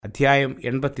അധ്യായം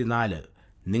 84.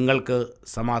 നിങ്ങൾക്ക്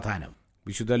സമാധാനം.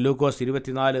 വിശുദ്ധ ലൂക്കോസ്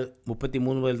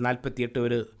 24:33-48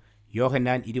 വരെ,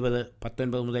 യോഹന്നാൻ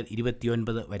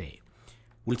 20:19-29 വരെ.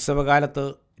 ഉത്സവകാലത്ത്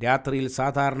രാത്രിയിൽ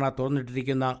സാധാരണ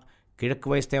തുറന്നിട്ടിരിക്കുന്ന കിഴക്ക്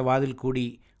വശത്തെ വാതിൽ കൂടി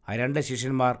ആ 2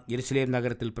 ശിഷ്യന്മാർ യെരുശലേം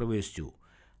നഗരത്തിൽ പ്രവേശിച്ചു.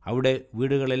 അവിടെ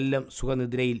വീടുകളെല്ലാം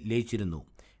സുഖനിദ്രയിൽ ലയിച്ചിരുന്നു.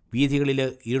 വീഥികളിൽ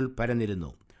ഇരുൾ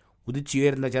പരന്നിരുന്നു.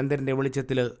 ഉദിച്ചുയരുന്ന ചന്ദ്രൻ്റെ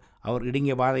വെളിച്ചത്തിൽ അവർ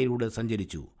ഇടുങ്ങിയ പാതയിലൂടെ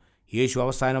സഞ്ചരിച്ചു. യേശു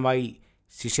അവസാനമായി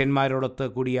ശിഷ്യന്മാരോടൊത്ത്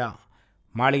കൂടിയ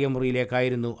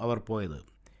മാളികമുറിയിലേക്കായിരുന്നു അവർ പോയത്.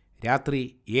 രാത്രി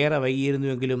ഏറെ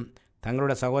വൈകിയിരുന്നുവെങ്കിലും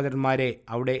തങ്ങളുടെ സഹോദരന്മാരെ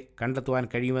അവിടെ കണ്ടെത്തുവാൻ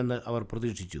കഴിയുമെന്ന് അവർ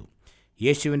പ്രതീക്ഷിച്ചു.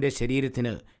 യേശുവിൻ്റെ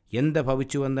ശരീരത്തിന് എന്ത്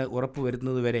ഭവിച്ചുവെന്ന്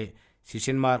ഉറപ്പുവരുത്തുന്നതുവരെ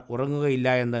ശിഷ്യന്മാർ ഉറങ്ങുകയില്ല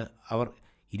എന്ന് അവർ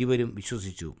ഇരുവരും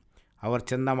വിശ്വസിച്ചു. അവർ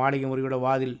ചെന്ന മാളികമുറിയുടെ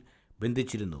വാതിൽ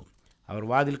ബന്ധിച്ചിരുന്നു. അവർ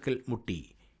വാതിൽക്കൽ മുട്ടി,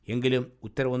 എങ്കിലും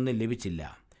ഉത്തരവൊന്നും ലഭിച്ചില്ല.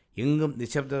 എങ്ങും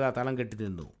നിശബ്ദത തളം കെട്ടി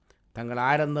നിന്നു. തങ്ങൾ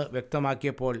ആരെന്ന്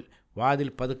വ്യക്തമാക്കിയപ്പോൾ വാതിൽ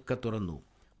പതുക്കെ തുറന്നു.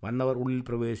 വന്നവർ ഉള്ളിൽ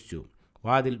പ്രവേശിച്ചു.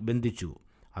 വാതിൽ ബന്ധിച്ചു.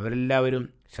 അവരെല്ലാവരും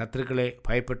ശത്രുക്കളെ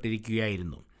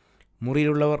ഭയപ്പെട്ടിരിക്കുകയായിരുന്നു.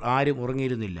 മുറിയിലുള്ളവർ ആരും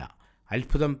ഉറങ്ങിയിരുന്നില്ല.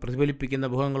 അത്ഭുതം പ്രതിഫലിപ്പിക്കുന്ന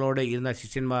മുഖങ്ങളോടെ ഇരുന്ന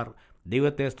ശിഷ്യന്മാർ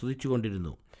ദൈവത്തെ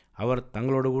സ്തുതിച്ചുകൊണ്ടിരുന്നു. അവർ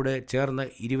തങ്ങളോടുകൂടെ ചേർന്ന്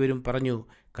ഇരുവരും പറഞ്ഞു,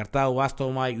 കർത്താവ്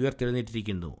വാസ്തവമായി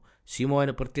ഉയർത്തെഴുന്നേറ്റിരിക്കുന്നു,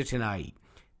 ശിമോന് പ്രത്യക്ഷനായി.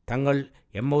 തങ്ങൾ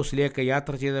എമ്മൗസിലേക്ക്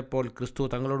യാത്ര ചെയ്തപ്പോൾ ക്രിസ്തു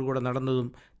തങ്ങളോടുകൂടെ നടന്നതും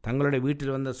തങ്ങളുടെ വീട്ടിൽ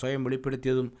വന്ന് സ്വയം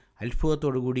വെളിപ്പെടുത്തിയതും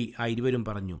അത്ഭുതത്തോടുകൂടി ആ ഇരുവരും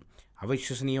പറഞ്ഞു.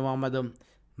 അവിശ്വസനീയമാമതും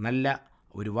നല്ല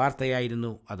ഒരു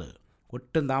വാർത്തയായിരുന്നു അത്.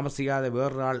 ഒട്ടും താമസിക്കാതെ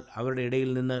വേറൊരാൾ അവരുടെ ഇടയിൽ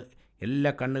നിന്ന്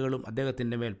എല്ലാ കണ്ണുകളും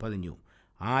അദ്ദേഹത്തിൻ്റെ മേൽ പതിഞ്ഞു.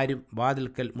 ആരും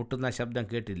വാതിൽക്കൽ മുട്ടുന്ന ശബ്ദം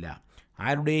കേട്ടില്ല.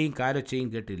 ആരുടെയും കാലൊച്ചയും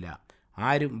കേട്ടില്ല.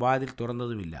 ആരും വാതിൽ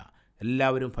തുറന്നതുമില്ല.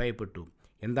 എല്ലാവരും ഭയപ്പെട്ടു.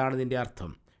 എന്താണ് ഇതിൻ്റെ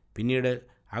അർത്ഥം? പിന്നീട്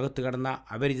അകത്ത് കടന്ന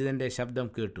അപരിചിതൻ്റെ ശബ്ദം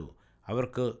കേട്ടു.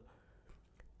 അവർക്ക്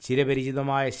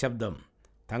ചിരപരിചിതമായ ശബ്ദം,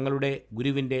 തങ്ങളുടെ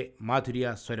ഗുരുവിൻ്റെ മാധുര്യ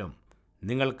സ്വരം,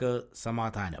 നിങ്ങൾക്ക്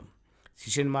സമാധാനം.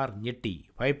 ശിഷ്യന്മാർ ഞെട്ടി,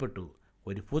 ഭയപ്പെട്ടു.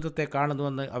 ഒരു ഭൂതത്തെ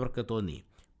കാണുന്നുവെന്ന് അവർക്ക് തോന്നി.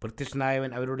 പ്രത്യക്ഷനായവൻ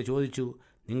അവരോട് ചോദിച്ചു,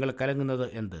 നിങ്ങൾ കലങ്ങുന്നത്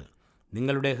എന്ത്?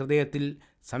 നിങ്ങളുടെ ഹൃദയത്തിൽ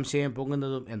സംശയം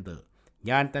പൊങ്ങുന്നതും എന്ത്?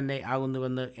 ഞാൻ തന്നെ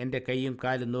ആകുന്നുവെന്ന് എൻ്റെ കൈയും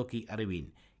കാലും നോക്കി അറിവീൻ.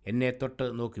 എന്നെ തൊട്ട്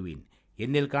നോക്കുവീൻ.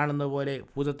 എന്നിൽ കാണുന്ന പോലെ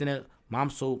ഭൂതത്തിന്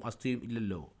മാംസവും അസ്ഥിയും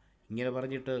ഇല്ലല്ലോ. ഇങ്ങനെ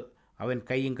പറഞ്ഞിട്ട് അവൻ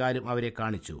കൈയും കാലും അവരെ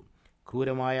കാണിച്ചു.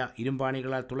 ക്രൂരമായ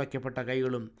ഇരുമ്പാണികളാൽ തുളയ്ക്കപ്പെട്ട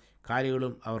കൈകളും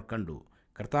കാലുകളും അവർ കണ്ടു.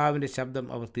 കർത്താവിൻ്റെ ശബ്ദം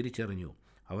അവർ തിരിച്ചറിഞ്ഞു.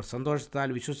 അവർ സന്തോഷത്താൽ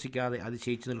വിശ്വസിക്കാതെ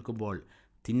അതിശയിച്ചു നിൽക്കുമ്പോൾ,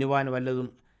 തിന്നുവാൻ വല്ലതും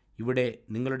ഇവിടെ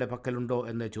നിങ്ങളുടെ പക്കലുണ്ടോ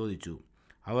എന്ന് ചോദിച്ചു.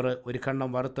 അവർ ഒരു കണ്ണം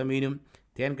വറുത്ത മീനും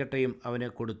തേൻകട്ടയും അവന്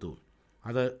കൊടുത്തു.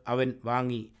 അത് അവൻ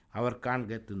വാങ്ങി അവർ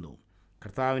കാൺകെ തിന്നു.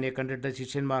 കർത്താവിനെ കണ്ടിട്ട്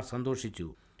ശിഷ്യന്മാർ സന്തോഷിച്ചു.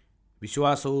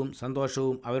 വിശ്വാസവും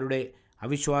സന്തോഷവും അവരുടെ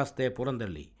അവിശ്വാസത്തെ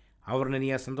പുറന്തള്ളി. അവർ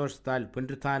നെനിയ സന്തോഷത്താൽ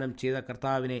പുനരുത്ഥാനം ചെയ്ത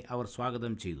കർത്താവിനെ അവർ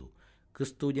സ്വാഗതം ചെയ്തു.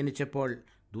 ക്രിസ്തു ജനിച്ചപ്പോൾ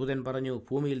ദൂതൻ പറഞ്ഞു,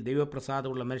 ഭൂമിയിൽ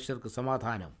ദൈവപ്രസാദമുള്ള മനുഷ്യർക്ക്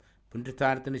സമാധാനം.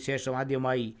 പുനരുത്ഥാനത്തിന് ശേഷം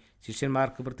ആദ്യമായി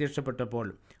ശിഷ്യന്മാർക്ക് പ്രത്യക്ഷപ്പെട്ടപ്പോൾ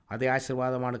അതേ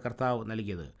ആശീർവാദമാണ് കർത്താവ്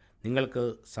നൽകിയത്. നിങ്ങൾക്ക്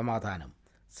സമാധാനം.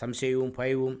 സംശയവും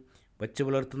ഭയവും വച്ചു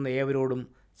പുലർത്തുന്ന ഏവരോടും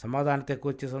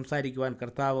സമാധാനത്തെക്കുറിച്ച് സംസാരിക്കുവാൻ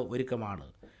കർത്താവ് ഒരുക്കമാണ്.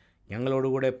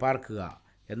 ഞങ്ങളോടുകൂടെ പാർക്കുക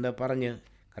എന്ന് പറഞ്ഞ്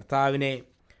കർത്താവിനെ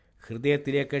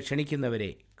ഹൃദയത്തിലേക്ക്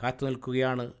ക്ഷണിക്കുന്നവരെ കാത്തു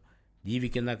നിൽക്കുകയാണ്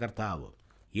ജീവിക്കുന്ന കർത്താവ്.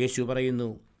 യേശു പറയുന്നു,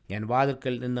 ഞാൻ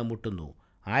വാതിൽക്കൽ നിന്ന് മുട്ടുന്നു.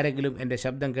 ആരെങ്കിലും എൻ്റെ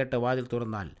ശബ്ദം കേട്ട് വാതിൽ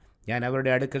തുറന്നാൽ ഞാൻ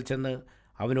അവരുടെ അടുക്കൽ ചെന്ന്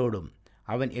അവനോടും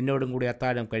അവൻ എന്നോടും കൂടി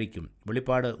അത്താഴം കഴിക്കും.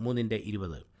 വെളിപ്പാട്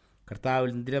 3:20. കർത്താവിൽ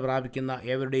നിദ്ര പ്രാപിക്കുന്ന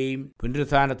ഏവരുടെയും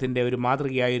പുനരുത്ഥാനത്തിൻ്റെ ഒരു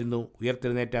മാതൃകയായിരുന്നു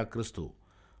ഉയർത്തെഴുന്നേറ്റ ക്രിസ്തു.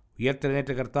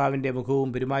 ഉയർത്തെഴുന്നേറ്റ കർത്താവിൻ്റെ മുഖവും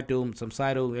പെരുമാറ്റവും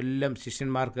സംസാരവും എല്ലാം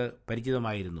ശിഷ്യന്മാർക്ക്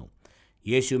പരിചിതമായിരുന്നു.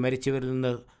 യേശു മരിച്ചവരിൽ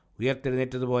നിന്ന്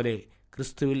ഉയർത്തെഴുന്നേറ്റതുപോലെ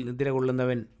ക്രിസ്തുവിൽ നിദ്ര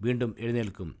കൊള്ളുന്നവൻ വീണ്ടും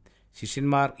എഴുന്നേൽക്കും.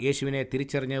 ശിഷ്യന്മാർ യേശുവിനെ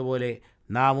തിരിച്ചറിഞ്ഞതുപോലെ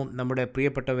നാമും നമ്മുടെ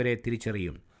പ്രിയപ്പെട്ടവരെ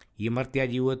തിരിച്ചറിയും. ഈ മർത്യ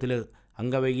ജീവിതത്തിൽ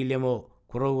അംഗവൈകല്യമോ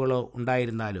കുറവുകളോ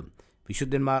ഉണ്ടായിരുന്നാലും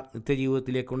വിശുദ്ധന്മാർ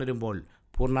നിത്യജീവിതത്തിലേക്ക് ഉണരുമ്പോൾ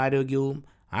പൂർണ്ണാരോഗ്യവും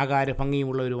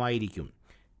ആകാരഭംഗിയുമുള്ളവരുമായിരിക്കും.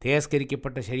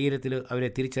 തേസ്കരിക്കപ്പെട്ട ശരീരത്തിൽ അവരെ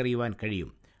തിരിച്ചറിയുവാൻ കഴിയും.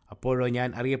 അപ്പോഴോ ഞാൻ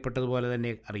അറിയപ്പെട്ടതുപോലെ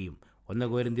തന്നെ അറിയും. 1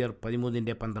 കൊരിന്ത്യർ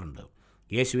 13:12.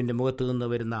 യേശുവിൻ്റെ മുഖത്തു നിന്ന്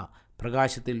വരുന്ന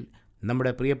പ്രകാശത്തിൽ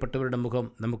നമ്മുടെ പ്രിയപ്പെട്ടവരുടെ മുഖം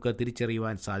നമുക്ക്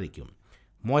തിരിച്ചറിയുവാൻ സാധിക്കും.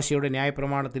 മോശയുടെ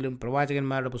ന്യായപ്രമാണത്തിലും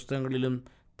പ്രവാചകന്മാരുടെ പുസ്തകങ്ങളിലും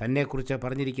തന്നെക്കുറിച്ച്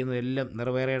പറഞ്ഞിരിക്കുന്നതെല്ലാം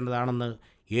നിറവേറേണ്ടതാണെന്ന്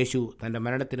യേശു തൻ്റെ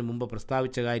മരണത്തിന് മുമ്പ്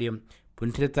പ്രസ്താവിച്ച കാര്യം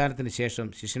പുനരുത്ഥാനത്തിന് ശേഷം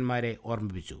ശിഷ്യന്മാരെ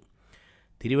ഓർമ്മിപ്പിച്ചു.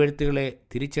 തിരുവെഴുത്തുകളെ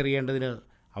തിരിച്ചറിയേണ്ടതിന്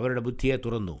അവരുടെ ബുദ്ധിയെ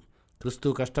തുറന്നു. ക്രിസ്തു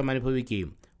കഷ്ടം അനുഭവിക്കുകയും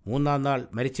 3-ാം നാൾ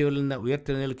മരിച്ചവരിൽ നിന്ന്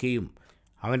ഉയർത്തെഴുന്നേൽക്കുകയും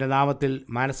അവൻ്റെ നാമത്തിൽ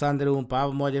മാനസാന്തരവും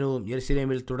പാപമോചനവും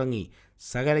യെരുശലേമിൽ തുടങ്ങി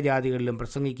സകല ജാതികളിലും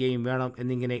പ്രസംഗിക്കുകയും വേണം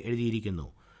എന്നിങ്ങനെ എഴുതിയിരിക്കുന്നു.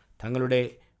 തങ്ങളുടെ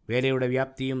വേലയുടെ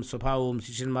വ്യാപ്തിയും സ്വഭാവവും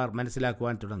ശിഷ്യന്മാർ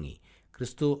മനസ്സിലാക്കുവാൻ തുടങ്ങി.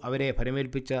 ക്രിസ്തു അവരെ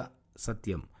ഫലമേൽപ്പിച്ച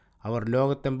സത്യം അവർ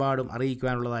ലോകത്തെമ്പാടും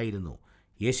അറിയിക്കുവാനുള്ളതായിരുന്നു.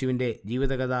 യേശുവിൻ്റെ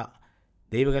ജീവിതകഥ,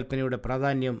 ദൈവകൽപ്പനയുടെ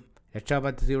പ്രാധാന്യം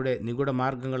രക്ഷാപദ്ധതിയുടെ നിഗൂഢ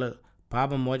മാർഗങ്ങൾ,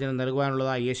 പാപമോചനം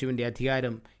നൽകുവാനുള്ളതായ യേശുവിൻ്റെ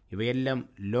അധികാരം, ഇവയെല്ലാം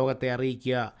ലോകത്തെ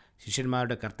അറിയിക്കുക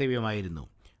ശിഷ്യന്മാരുടെ കർത്തവ്യമായിരുന്നു.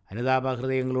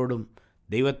 അനുതാപഹൃദയങ്ങളോടും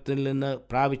ദൈവത്തിൽ നിന്ന്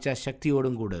പ്രാപിച്ച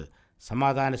ശക്തിയോടും കൂടെ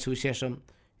സമാധാന സുവിശേഷം,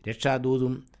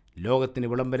 രക്ഷാദൂതും ലോകത്തിന്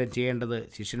വിളംബരം ചെയ്യേണ്ടത്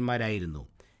ശിഷ്യന്മാരായിരുന്നു.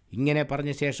 ഇങ്ങനെ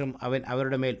പറഞ്ഞ ശേഷം അവൻ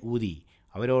അവരുടെ മേൽ ഊതി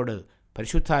അവരോട്,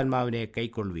 പരിശുദ്ധാത്മാവിനെ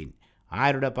കൈക്കൊള്ളുവിൻ.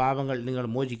 ആരുടെ പാപങ്ങൾ നിങ്ങൾ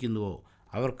മോചിക്കുന്നുവോ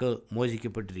അവർക്ക്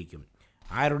മോചിക്കപ്പെട്ടിരിക്കും,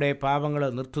 ആരുടെ പാപങ്ങൾ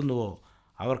നിർത്തുന്നുവോ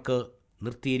അവർക്ക്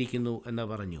നിർത്തിയിരിക്കുന്നു എന്ന്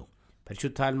പറഞ്ഞു.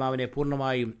 പരിശുദ്ധാത്മാവിനെ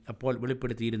പൂർണ്ണമായും അപ്പോൾ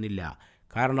വെളിപ്പെടുത്തിയിരുന്നില്ല,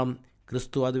 കാരണം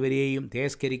ക്രിസ്തു അതുവരെയും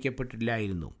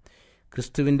തിരസ്കരിക്കപ്പെട്ടില്ലായിരുന്നു.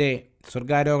 ക്രിസ്തുവിൻ്റെ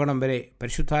സ്വർഗാരോഹണം വരെ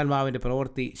പരിശുദ്ധാത്മാവിൻ്റെ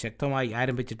പ്രവൃത്തി ശക്തമായി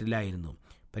ആരംഭിച്ചിട്ടില്ലായിരുന്നു.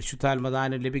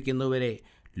 പരിശുദ്ധാത്മദാനം ലഭിക്കുന്നവരെ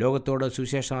ലോകത്തോട്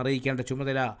സുവിശേഷം അറിയിക്കേണ്ട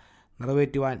ചുമതല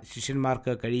നിറവേറ്റുവാൻ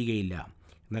ശിഷ്യന്മാർക്ക് കഴിയുകയില്ല.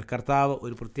 എന്നാൽ കർത്താവ്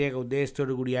ഒരു പ്രത്യേക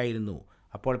ഉദ്ദേശത്തോടു കൂടിയായിരുന്നു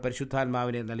അപ്പോൾ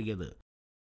പരിശുദ്ധാത്മാവിനെ നൽകിയത്.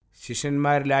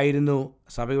 ശിഷ്യന്മാരിലായിരുന്നു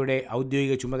സഭയുടെ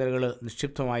ഔദ്യോഗിക ചുമതലകൾ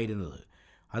നിക്ഷിപ്തമായിരുന്നത്.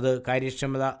 അത്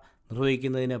കാര്യക്ഷമത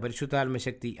നിർവഹിക്കുന്നതിന്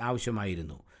പരിശുദ്ധാത്മശക്തി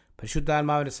ആവശ്യമായിരുന്നു.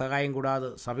 പരിശുദ്ധാത്മാവിൻ്റെ സഹായം കൂടാതെ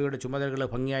സഭയുടെ ചുമതലകൾ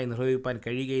ഭംഗിയായി നിർവഹിക്കാൻ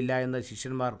കഴിയുകയില്ല എന്ന്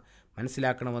ശിഷ്യന്മാർ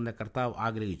മനസ്സിലാക്കണമെന്ന് കർത്താവ്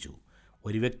ആഗ്രഹിച്ചു.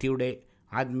 ഒരു വ്യക്തിയുടെ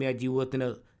ആത്മീയ ജീവിതത്തിന്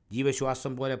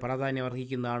ജീവശ്വാസം പോലെ പ്രാധാന്യം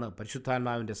അർഹിക്കുന്നതാണ്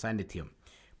പരിശുദ്ധാത്മാവിൻ്റെ സാന്നിധ്യം.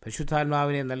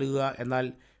 പരിശുദ്ധാത്മാവിനെ നൽകുക എന്നാൽ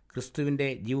ക്രിസ്തുവിൻ്റെ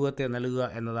ജീവിതത്തെ നൽകുക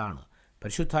എന്നതാണ്.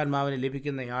 പരിശുദ്ധാത്മാവിനെ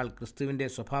ലഭിക്കുന്നയാൾ ക്രിസ്തുവിൻ്റെ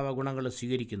സ്വഭാവ ഗുണങ്ങൾ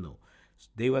സ്വീകരിക്കുന്നു.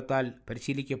 ദൈവത്താൽ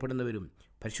പരിശീലിക്കപ്പെടുന്നവരും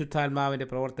പരിശുദ്ധാത്മാവിൻ്റെ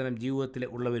പ്രവർത്തനം ജീവിതത്തിൽ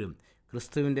ഉള്ളവരും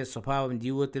ക്രിസ്തുവിൻ്റെ സ്വഭാവം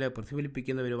ജീവിതത്തിൽ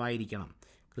പ്രതിഫലിപ്പിക്കുന്നവരുമായിരിക്കണം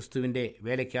ക്രിസ്തുവിൻ്റെ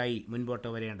വേലയ്ക്കായി മുൻപോട്ട്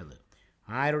വരേണ്ടത്.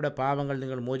 ആരുടെ പാപങ്ങൾ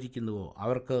നിങ്ങൾ മോചിക്കുന്നുവോ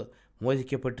അവർക്ക്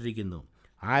മോചിക്കപ്പെട്ടിരിക്കുന്നു,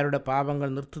 ആരുടെ പാപങ്ങൾ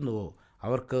നിർത്തുന്നുവോ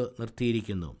അവർക്ക്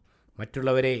നിർത്തിയിരിക്കുന്നു.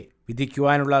 മറ്റുള്ളവരെ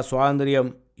വിധിക്കുവാനുള്ള സ്വാതന്ത്ര്യം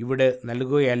ഇവിടെ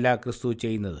നൽകുകയല്ല ക്രിസ്തു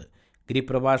ചെയ്യുന്നത്.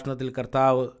 ഗിരിപ്രഭാഷണത്തിൽ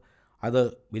കർത്താവ് അത്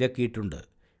വിലക്കിയിട്ടുണ്ട്.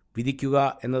 വിധിക്കുക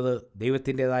എന്നത്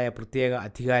ദൈവത്തിൻ്റെതായ പ്രത്യേക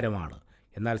അധികാരമാണ്.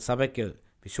 എന്നാൽ സഭയ്ക്ക്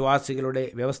വിശ്വാസികളുടെ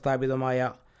വ്യവസ്ഥാപിതമായ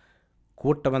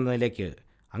കൂട്ടമെന്ന നിലയ്ക്ക്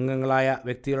അംഗങ്ങളായ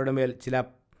വ്യക്തികളുടെ മേൽ ചില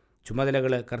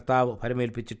ചുമതലകൾ കർത്താവ്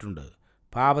ഫലമേൽപ്പിച്ചിട്ടുണ്ട്.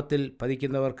 പാപത്തിൽ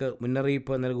പതിക്കുന്നവർക്ക്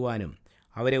മുന്നറിയിപ്പ് നൽകുവാനും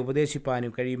അവരെ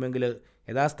ഉപദേശിപ്പാനും കഴിയുമെങ്കിൽ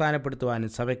യഥാസ്ഥാനപ്പെടുത്തുവാനും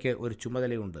സഭയ്ക്ക് ഒരു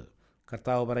ചുമതലയുണ്ട്.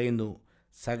 കർത്താവ് പറയുന്നു,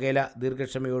 സകല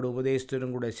ദീർഘക്ഷമയോട് ഉപദേശത്തോടും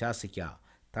കൂടെ ശാസിക്കുക,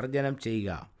 തർജ്ജനം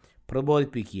ചെയ്യുക,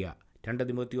 പ്രബോധിപ്പിക്കുക. 2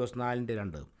 തിമോത്തിയോസ്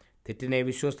 4:2. തെറ്റിനെ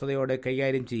വിശ്വസ്തയോടെ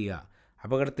കൈകാര്യം ചെയ്യുക.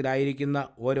 അപകടത്തിലായിരിക്കുന്ന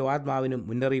ഓരോ ആത്മാവിനും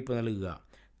മുന്നറിയിപ്പ് നൽകുക.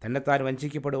 തന്നെത്താൻ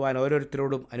വഞ്ചിക്കപ്പെടുവാൻ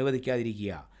ഓരോരുത്തരോടും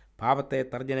അനുവദിക്കാതിരിക്കുക. പാപത്തെ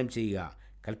തർജ്ജനം ചെയ്യുക.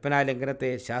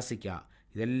 കൽപ്പനാലംഘനത്തെ ശാസിക്കുക.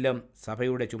 ഇതെല്ലാം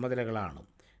സഭയുടെ ചുമതലകളാണ്.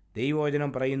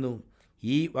 ദൈവവചനം പറയുന്നു,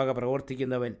 ഈ വക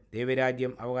പ്രവർത്തിക്കുന്നവൻ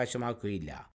ദൈവരാജ്യം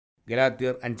അവകാശമാക്കുകയില്ല.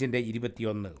 ഗലാത്യർ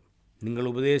 5:21. നിങ്ങൾ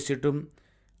ഉപദേശിച്ചിട്ടും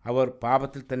അവർ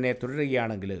പാപത്തിൽ തന്നെ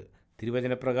തുടരുകയാണെങ്കിൽ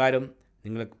തിരുവചനപ്രകാരം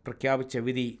നിങ്ങൾ പ്രഖ്യാപിച്ച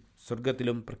വിധി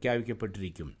സ്വർഗത്തിലും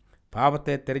പ്രഖ്യാപിക്കപ്പെട്ടിരിക്കും.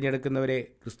 പാപത്തെ തിരഞ്ഞെടുക്കുന്നവരെ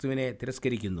ക്രിസ്തുവിനെ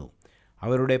തിരസ്കരിക്കുന്നു.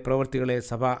 അവരുടെ പ്രവൃത്തികളെ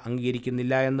സഭ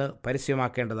അംഗീകരിക്കുന്നില്ല എന്ന്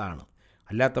പരസ്യമാക്കേണ്ടതാണ്.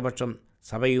 അല്ലാത്തപക്ഷം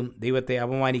സഭയും ദൈവത്തെ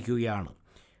അപമാനിക്കുകയാണ്.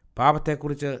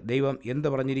 പാപത്തെക്കുറിച്ച് ദൈവം എന്ത്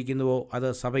പറഞ്ഞിരിക്കുന്നുവോ അത്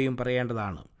സഭയും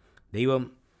പറയേണ്ടതാണ്. ദൈവം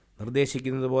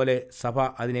നിർദ്ദേശിക്കുന്നത് പോലെ സഭ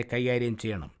അതിനെ കൈകാര്യം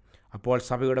ചെയ്യണം. അപ്പോൾ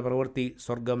സഭയുടെ പ്രവൃത്തി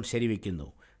സ്വർഗം ശരിവയ്ക്കുന്നു.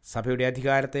 സഭയുടെ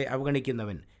അധികാരത്തെ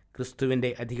അവഗണിക്കുന്നവൻ ക്രിസ്തുവിൻ്റെ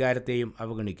അധികാരത്തെയും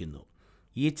അവഗണിക്കുന്നു.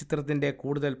 ഈ ചിത്രത്തിൻ്റെ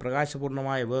കൂടുതൽ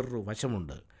പ്രകാശപൂർണമായ വേറൊരു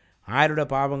വശമുണ്ട്. ആരുടെ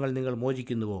പാപങ്ങൾ നിങ്ങൾ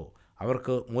മോചിക്കുന്നുവോ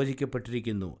അവർക്ക്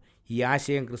മോചിക്കപ്പെട്ടിരിക്കുന്നു. ഈ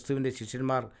ആശയം ക്രിസ്തുവിൻ്റെ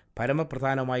ശിഷ്യന്മാർ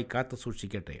പരമപ്രധാനമായി കാത്തു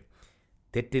സൂക്ഷിക്കട്ടെ.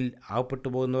 തെറ്റിൽ അകപ്പെട്ടു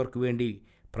പോകുന്നവർക്ക് വേണ്ടി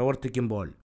പ്രവർത്തിക്കുമ്പോൾ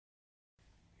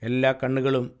എല്ലാ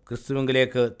കണ്ണുകളും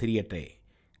ക്രിസ്തുവിലേക്ക് തിരിയട്ടെ.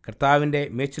 കർത്താവിൻ്റെ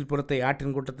മേച്ചിൽപ്പുറത്തെ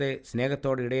ആട്ടിൻകൂട്ടത്തെ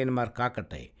സ്നേഹത്തോടെ ഇടയന്മാർ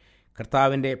കാക്കട്ടെ.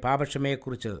 കർത്താവിൻ്റെ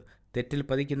പാപക്ഷമയെക്കുറിച്ച് തെറ്റിൽ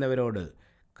പതിക്കുന്നവരോട്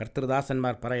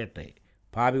കർത്തൃദാസന്മാർ പറയട്ടെ.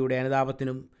 പാപിയുടെ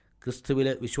അനുതാപത്തിനും ക്രിസ്തുവിൽ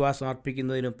വിശ്വാസം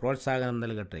അർപ്പിക്കുന്നതിനും പ്രോത്സാഹനം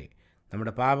നൽകട്ടെ.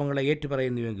 നമ്മുടെ പാപങ്ങളെ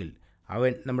ഏറ്റുപറയുന്നുവെങ്കിൽ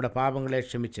അവൻ നമ്മുടെ പാപങ്ങളെ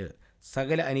ക്ഷമിച്ച്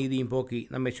സകല അനീതിയും പോക്കി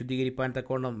നമ്മെ ശുദ്ധീകരിപ്പാൻ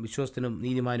തക്കവണ്ണം വിശ്വസ്തനും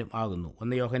നീതിമാനും ആകുന്നു.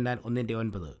 1 യോഹന്നാൻ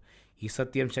 1:9. ഈ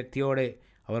സത്യം ശക്തിയോടെ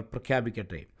അവർ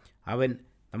പ്രഖ്യാപിക്കട്ടെ. അവൻ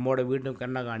നമ്മോട് വീണ്ടും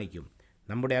കണ്ണ കാണിക്കും,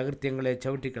 നമ്മുടെ അകൃത്യങ്ങളെ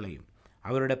ചവിട്ടിക്കളയും.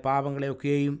 അവരുടെ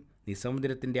പാപങ്ങളെയൊക്കെയും നീ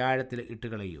സമുദ്രത്തിൻ്റെ ആഴത്തിൽ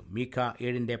ഇട്ടുകളയും. മീഖ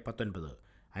 7:19.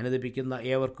 അനുദപിക്കുന്ന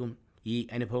ഏവർക്കും ഈ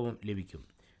അനുഭവം ലഭിക്കും.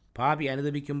 പാപി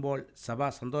അനുദപിക്കുമ്പോൾ സഭ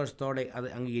സന്തോഷത്തോടെ അത്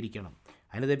അംഗീകരിക്കണം.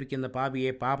 അനുദപിക്കുന്ന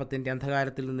പാപിയെ പാപത്തിൻ്റെ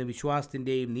അന്ധകാരത്തിൽ നിന്ന്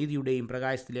വിശ്വാസത്തിൻ്റെയും നീതിയുടെയും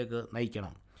പ്രകാശത്തിലേക്ക്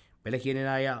നയിക്കണം.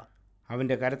 ബലഹീനനായ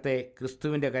അവൻ്റെ കരത്തെ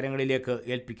ക്രിസ്തുവിൻ്റെ കരങ്ങളിലേക്ക്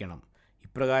ഏൽപ്പിക്കണം.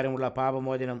 ഇപ്രകാരമുള്ള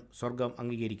പാപമോചനം സ്വർഗം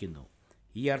അംഗീകരിക്കുന്നു.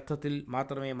 ഈ അർത്ഥത്തിൽ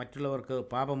മാത്രമേ മറ്റുള്ളവർക്ക്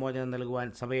പാപമോചനം നൽകുവാൻ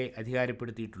സഭയെ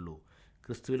അധികാരപ്പെടുത്തിയിട്ടുള്ളൂ.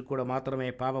 ക്രിസ്തുവിൽ കൂടെ മാത്രമേ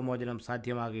പാപമോചനം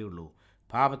സാധ്യമാകുകയുള്ളൂ.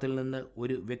 പാപത്തിൽ നിന്ന്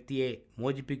ഒരു വ്യക്തിയെ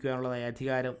മോചിപ്പിക്കുവാനുള്ളതായ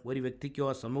അധികാരം ഒരു വ്യക്തിക്കോ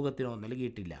സമൂഹത്തിനോ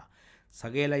നൽകിയിട്ടില്ല.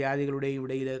 സകല ജാതികളുടെയും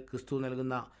ഇടയിൽ ക്രിസ്തു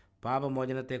നൽകുന്ന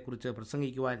പാപമോചനത്തെക്കുറിച്ച്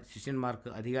പ്രസംഗിക്കുവാൻ ശിഷ്യന്മാർക്ക്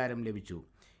അധികാരം ലഭിച്ചു.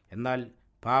 എന്നാൽ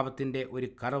പാപത്തിൻ്റെ ഒരു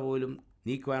കറ പോലും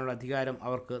നീക്കുവാനുള്ള അധികാരം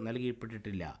അവർക്ക്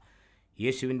നൽകപ്പെട്ടിട്ടില്ല.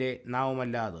 യേശുവിൻ്റെ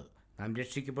നാമമല്ലാതെ നാം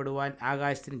രക്ഷിക്കപ്പെടുവാൻ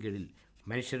ആകാശത്തിന് കീഴിൽ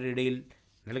മനുഷ്യരുടെ ഇടയിൽ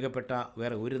നൽകപ്പെട്ട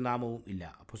വേറെ ഒരു നാമവും ഇല്ല.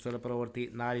 അപ്പോസ്തലപ്രവൃത്തി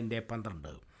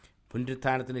 4:12.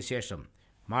 പുനരുത്ഥാനത്തിന് ശേഷം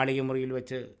മാളികമുറിയിൽ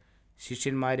വെച്ച്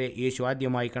ശിഷ്യന്മാരെ യേശു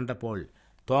ആദ്യമായി കണ്ടപ്പോൾ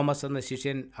തോമസ് എന്ന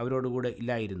ശിഷ്യൻ അവരോടുകൂടെ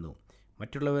ഇല്ലായിരുന്നു.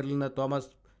 മറ്റുള്ളവരിൽ നിന്ന്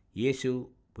തോമസ് യേശു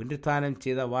പുനരുത്ഥാനം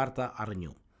ചെയ്ത വാർത്ത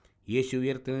അറിഞ്ഞു. യേശു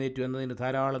ഉയർത്തെഴുന്നേറ്റു എന്നതിന്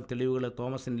ധാരാളം തെളിവുകൾ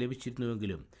തോമസിന്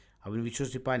ലഭിച്ചിരുന്നുവെങ്കിലും അവൻ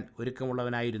വിശ്വസിപ്പാൻ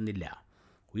ഒരുക്കമുള്ളവനായിരുന്നില്ല.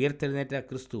 ഉയർത്തെഴുന്നേറ്റ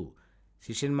ക്രിസ്തു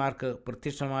ശിഷ്യന്മാർക്ക്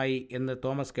പ്രത്യക്ഷമായി എന്ന്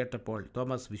തോമസ് കേട്ടപ്പോൾ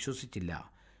തോമസ് വിശ്വസിച്ചില്ല.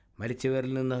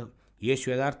 മരിച്ചവരിൽ നിന്ന് യേശു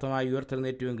യഥാർത്ഥമായി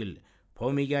ഉയർത്തെഴുന്നേറ്റുവെങ്കിൽ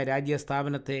ഭൗമിക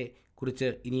രാജ്യസ്ഥാപനത്തെ കുറിച്ച്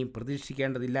ഇനിയും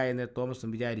പ്രതീക്ഷിക്കേണ്ടതില്ല എന്ന് തോമസും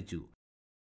വിചാരിച്ചു.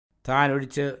 താൻ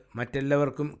ഒഴിച്ച്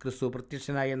മറ്റെല്ലാവർക്കും ക്രിസ്തു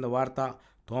പ്രത്യക്ഷനായി എന്ന വാർത്ത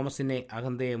തോമസിനെ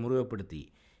അഹന്തയെ മുറിവുപ്പെടുത്തി.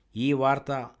 ഈ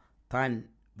വാർത്ത താൻ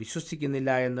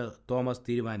വിശ്വസിക്കുന്നില്ല എന്ന് തോമസ്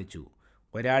തീരുമാനിച്ചു.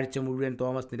 ഒരാഴ്ച മുഴുവൻ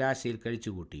തോമസ് നിരാശയിൽ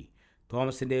കഴിച്ചുകൂട്ടി.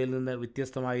 തോമസിൻ്റെയിൽ നിന്ന്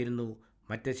വ്യത്യസ്തമായിരുന്നു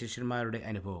മറ്റ് ശിഷ്യന്മാരുടെ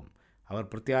അനുഭവം. അവർ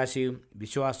പ്രത്യാശയും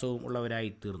വിശ്വാസവും ഉള്ളവരായി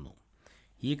തീർന്നു.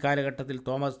 ഈ കാലഘട്ടത്തിൽ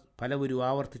തോമസ് പലവരും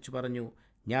ആവർത്തിച്ചു പറഞ്ഞു,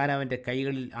 ഞാൻ അവൻ്റെ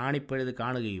കൈകളിൽ ആണിപ്പഴുത്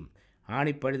കാണുകയും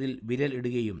ആണിപ്പഴുതിൽ വിരൽ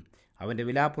ഇടുകയും അവൻ്റെ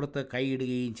വിലാപ്പുറത്ത്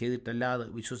കൈയിടുകയും ചെയ്തിട്ടല്ലാതെ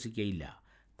വിശ്വസിക്കുകയില്ല.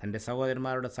 തൻ്റെ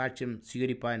സഹോദരന്മാരുടെ സാക്ഷ്യം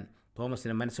സ്വീകരിപ്പാൻ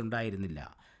തോമസിന് മനസ്സുണ്ടായിരുന്നില്ല.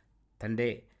 തൻ്റെ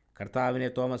കർത്താവിനെ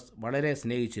തോമസ് വളരെ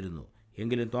സ്നേഹിച്ചിരുന്നു.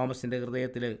 എങ്കിലും തോമസിൻ്റെ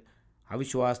ഹൃദയത്തിൽ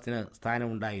അവിശ്വാസത്തിന്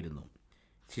സ്ഥാനമുണ്ടായിരുന്നു.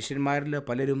 ശിഷ്യന്മാരിൽ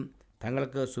പലരും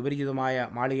തങ്ങൾക്ക് സുപരിചിതമായ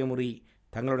മാളികമുറി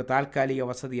തങ്ങളുടെ താൽക്കാലിക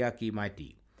വസതിയാക്കി മാറ്റി.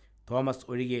 തോമസ്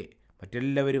ഒഴികെ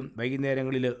മറ്റെല്ലാവരും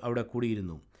വൈകുന്നേരങ്ങളിൽ അവിടെ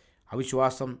കൂടിയിരുന്നു.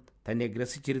 അവിശ്വാസം തന്നെ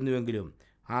ഗ്രസിച്ചിരുന്നുവെങ്കിലും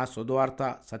ആ സ്വദ്വാർത്ത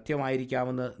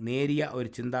സത്യമായിരിക്കാമെന്ന് നേരിയ ഒരു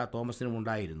ചിന്ത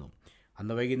തോമസിനുമുണ്ടായിരുന്നു.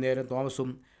 അന്ന് വൈകുന്നേരം തോമസും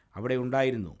അവിടെ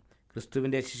ഉണ്ടായിരുന്നു.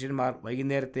 ക്രിസ്തുവിൻ്റെ ശിഷ്യന്മാർ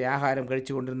വൈകുന്നേരത്തെ ആഹാരം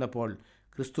കഴിച്ചുകൊണ്ടിരുന്നപ്പോൾ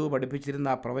ക്രിസ്തു പഠിപ്പിച്ചിരുന്ന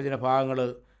പ്രവചന ഭാഗങ്ങൾ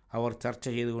അവർ ചർച്ച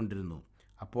ചെയ്തുകൊണ്ടിരുന്നു.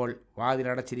 അപ്പോൾ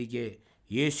വാതിലടച്ചിരിക്കെ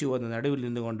യേശു വന്ന് നടുവിൽ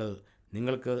നിന്നുകൊണ്ട്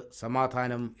നിങ്ങൾക്ക്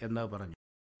സമാധാനം എന്ന് പറഞ്ഞു.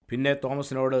 പിന്നെ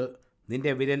തോമസിനോട്,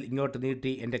 നിന്റെ വിരൽ ഇങ്ങോട്ട്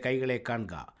നീട്ടി എൻ്റെ കൈകളെ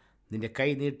കാണുക, നിന്റെ കൈ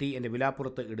നീട്ടി എൻ്റെ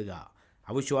വിലാപ്പുറത്ത് ഇടുക,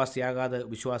 അവിശ്വാസിയാകാതെ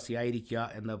വിശ്വാസിയായിരിക്കുക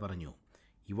എന്ന് പറഞ്ഞു.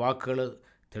 ഈ വാക്കുകൾ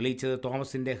തെളിയിച്ചത്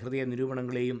തോമസിൻ്റെ ഹൃദയ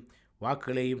നിരൂപണങ്ങളെയും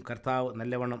വാക്കുകളെയും കർത്താവ്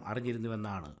നല്ലവണ്ണം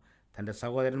അറിഞ്ഞിരുന്നുവെന്നാണ്. തൻ്റെ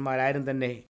സഹോദരന്മാരാരും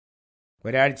തന്നെ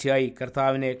ഒരാഴ്ചയായി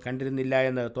കർത്താവിനെ കണ്ടിരുന്നില്ല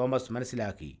എന്ന് തോമസ്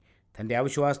മനസ്സിലാക്കി. തൻ്റെ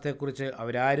അവിശ്വാസത്തെക്കുറിച്ച്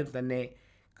അവരാരും തന്നെ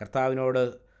കർത്താവിനോട്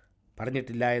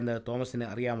പറഞ്ഞിട്ടില്ല എന്ന് തോമസിന്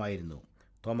അറിയാമായിരുന്നു.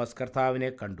 തോമസ് കർത്താവിനെ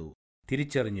കണ്ടു,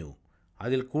 തിരിച്ചറിഞ്ഞു.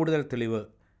 അതിൽ കൂടുതൽ തെളിവ്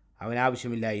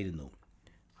അവനാവശ്യമില്ലായിരുന്നു.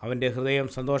 അവൻ്റെ ഹൃദയം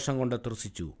സന്തോഷം കൊണ്ട്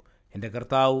ത്രസിച്ചു. എൻ്റെ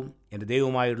കർത്താവും എൻ്റെ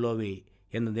ദൈവവുമായുള്ളവേ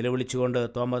എന്ന് നിലവിളിച്ചുകൊണ്ട്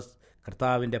തോമസ്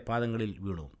കർത്താവിൻ്റെ പാദങ്ങളിൽ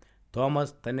വീണു.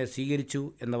 തോമസ് തന്നെ സ്വീകരിച്ചു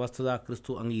എന്ന വസ്തുത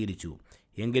ക്രിസ്തു അംഗീകരിച്ചു.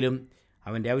 എങ്കിലും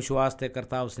അവൻ്റെ അവിശ്വാസത്തെ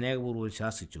കർത്താവ് സ്നേഹപൂർവ്വം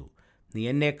ശാസിച്ചു. നീ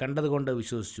എന്നെ കണ്ടതുകൊണ്ട്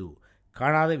വിശ്വസിച്ചു,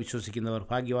 കാണാതെ വിശ്വസിക്കുന്നവർ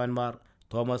ഭാഗ്യവാന്മാർ.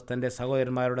 തോമസ് തൻ്റെ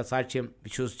സഹോദരന്മാരുടെ സാക്ഷ്യം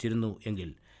വിശ്വസിച്ചിരുന്നു എങ്കിൽ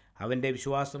അവൻ്റെ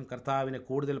വിശ്വാസം കർത്താവിന്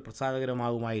കൂടുതൽ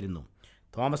പ്രസാദകരമാകുമായിരുന്നു.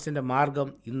 തോമസിൻ്റെ മാർഗം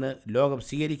ഇന്ന് ലോകം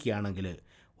സ്വീകരിക്കുകയാണെങ്കിൽ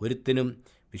ഒരുത്തിനും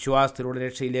വിശ്വാസത്തിലൂടെ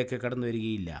രക്ഷയിലേക്ക് കടന്നു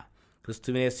വരികയില്ല.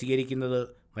 ക്രിസ്തുവിനെ സ്വീകരിക്കുന്നത്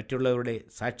മറ്റുള്ളവരുടെ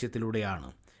സാക്ഷ്യത്തിലൂടെയാണ്.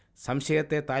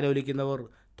 സംശയത്തെ താലോലിക്കുന്നവർ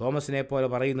തോമസിനെ പോലെ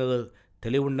പറയുന്നത്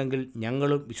തെളിവുണ്ടെങ്കിൽ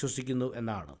ഞങ്ങളും വിശ്വസിക്കുന്നു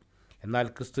എന്നാണ്. എന്നാൽ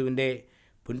ക്രിസ്തുവിൻ്റെ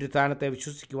പുനരുത്ഥാനത്തെ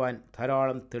വിശ്വസിക്കുവാൻ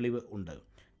ധാരാളം തെളിവ് ഉണ്ട്.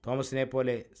 തോമസിനെ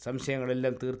പോലെ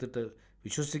സംശയങ്ങളെല്ലാം തീർത്തിട്ട്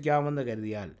വിശ്വസിക്കാമെന്ന്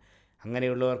കരുതിയാൽ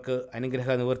അങ്ങനെയുള്ളവർക്ക് അനുഗ്രഹ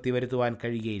നിവൃത്തി വരുത്തുവാൻ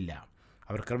കഴിയുകയില്ല.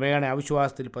 അവർ ക്രമേണ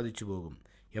അവിശ്വാസത്തിൽ പതിച്ചു പോകും.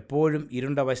 എപ്പോഴും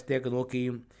ഇരുണ്ട വശത്തേക്ക്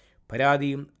നോക്കുകയും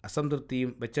പരാതിയും അസംതൃപ്തിയും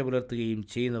വെച്ച പുലർത്തുകയും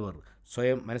ചെയ്യുന്നവർ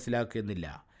സ്വയം മനസ്സിലാക്കുന്നില്ല.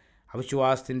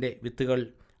 അവിശ്വാസത്തിൻ്റെ വിത്തുകൾ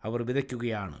അവർ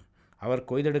വിതയ്ക്കുകയാണ്. അവർ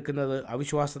കൊയ്തെടുക്കുന്നത്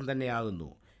അവിശ്വാസം തന്നെയാകുന്നു.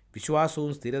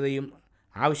 വിശ്വാസവും സ്ഥിരതയും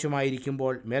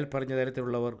ആവശ്യമായിരിക്കുമ്പോൾ മേൽപ്പറഞ്ഞ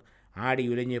തരത്തിലുള്ളവർ ആടി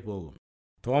ഉലഞ്ഞു പോകും.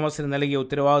 തോമസിന് നൽകിയ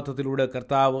ഉത്തരവാദിത്വത്തിലൂടെ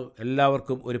കർത്താവ്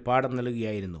എല്ലാവർക്കും ഒരു പാഠം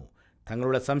നൽകുകയായിരുന്നു.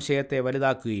 തങ്ങളുടെ സംശയത്തെ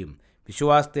വലുതാക്കുകയും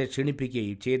വിശ്വാസത്തെ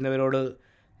ക്ഷീണിപ്പിക്കുകയും ചെയ്യുന്നവരോട്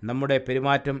നമ്മുടെ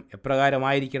പെരുമാറ്റം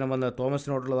എപ്രകാരമായിരിക്കണമെന്ന്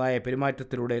തോമസിനോടുള്ളതായ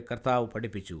പെരുമാറ്റത്തിലൂടെ കർത്താവ്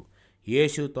പഠിപ്പിച്ചു.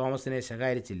 യേശു തോമസിനെ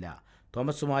ശകാരിച്ചില്ല,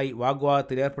 തോമസുമായി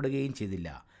വാഗ്വാദത്തിൽ ഏർപ്പെടുകയും ചെയ്തില്ല.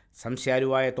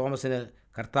 സംശയാലുവായ തോമസിന്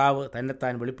കർത്താവ്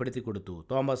തന്നെത്താൻ വെളിപ്പെടുത്തി കൊടുത്തു.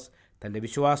 തോമസ് തൻ്റെ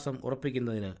വിശ്വാസം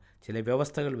ഉറപ്പിക്കുന്നതിന് ചില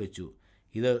വ്യവസ്ഥകൾ വെച്ചു.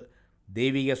 ഇത്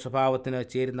ദൈവിക സ്വഭാവത്തിന്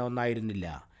ചേരുന്ന ഒന്നായിരുന്നില്ല.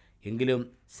 എങ്കിലും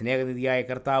സ്നേഹനിധിയായ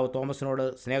കർത്താവ് തോമസിനോട്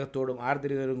സ്നേഹത്തോടും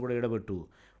ആർദ്രതയോടും കൂടെ ഇടപെട്ടു.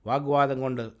 വാഗ്വാദം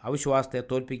കൊണ്ട് അവിശ്വാസത്തെ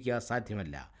തോൽപ്പിക്കുക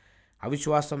സാധ്യമല്ല.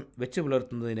 അവിശ്വാസം വെച്ച്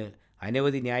പുലർത്തുന്നതിന്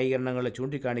അനവധി ന്യായീകരണങ്ങൾ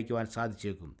ചൂണ്ടിക്കാണിക്കുവാൻ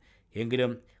സാധിച്ചേക്കും.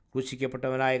 എങ്കിലും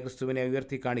ക്രൂശിക്കപ്പെട്ടവനായ ക്രിസ്തുവിനെ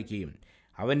ഉയർത്തി കാണിക്കുകയും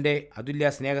അവൻ്റെ അതുല്യ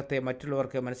സ്നേഹത്തെ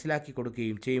മറ്റുള്ളവർക്ക് മനസ്സിലാക്കി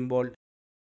കൊടുക്കുകയും ചെയ്യുമ്പോൾ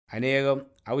അനേകം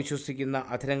അവിശ്വസിക്കുന്ന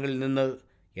അധരങ്ങളിൽ നിന്ന്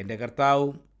എൻ്റെ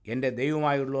കർത്താവും എൻ്റെ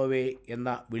ദൈവമായുള്ളവേ എന്ന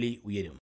വിളി ഉയരും.